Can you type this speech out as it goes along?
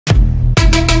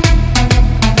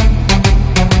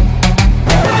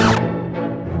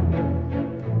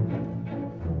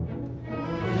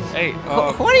Hey,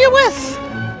 Who are you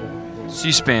with?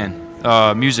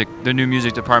 C-SPAN, music, the new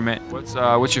music department. What's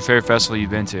your favorite festival you've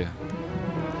been to?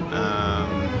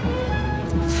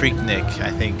 Freaknik, I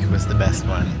think, was the best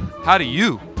one. How do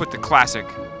you put the classic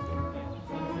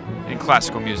in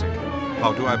classical music?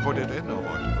 How do I put it in, or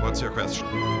what? What's your question?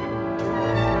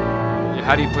 Yeah,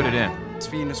 how do you put it in? It's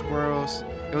feeding the squirrels.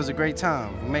 It was a great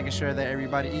time. We're making sure that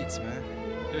everybody eats, man.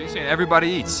 You're saying everybody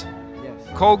eats. Yes.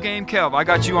 Cold Game Kelv, I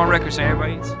got you on record saying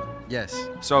everybody eats. Yes.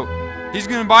 So he's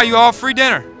gonna buy you all free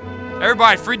dinner.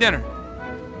 Everybody, free dinner.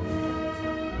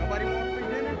 Nobody want free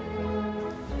dinner?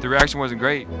 The reaction wasn't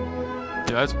great. Yeah,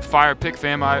 that's fire pick,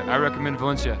 fam. I recommend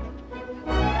Valencia.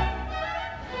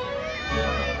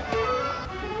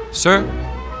 Sir?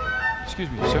 Excuse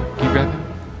me, sir. Can you grab it?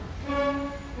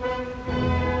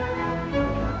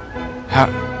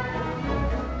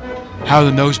 How are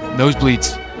the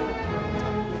nosebleeds?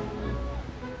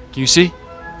 Can you see?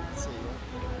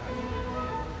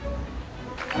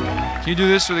 Can you do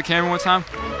this for the camera one time?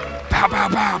 Pow, pow,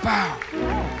 pow, pow.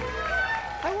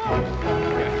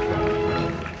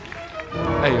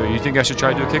 Hey, you think I should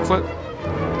try to do a kickflip?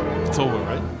 It's over,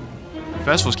 right?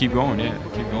 Festivals keep going, yeah.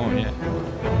 Keep going, yeah.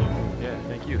 Yeah,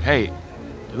 thank you. Hey,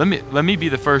 let me be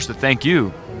the first to thank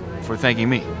you for thanking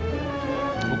me.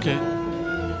 Okay.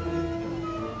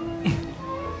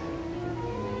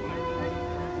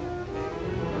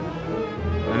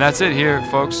 And that's it here,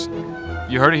 folks.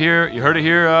 You heard it here. You heard it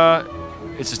here.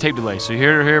 It's a tape delay, so you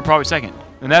heard it here probably second.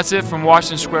 And that's it from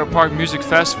Washington Square Park Music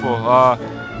Festival.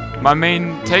 My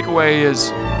main takeaway is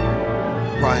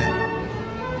Ryan.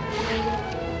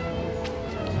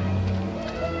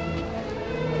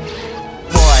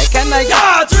 Boy, can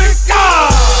I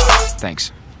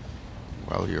thanks.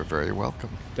 Well, you're very welcome.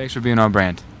 Thanks for being on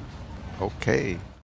brand. Okay.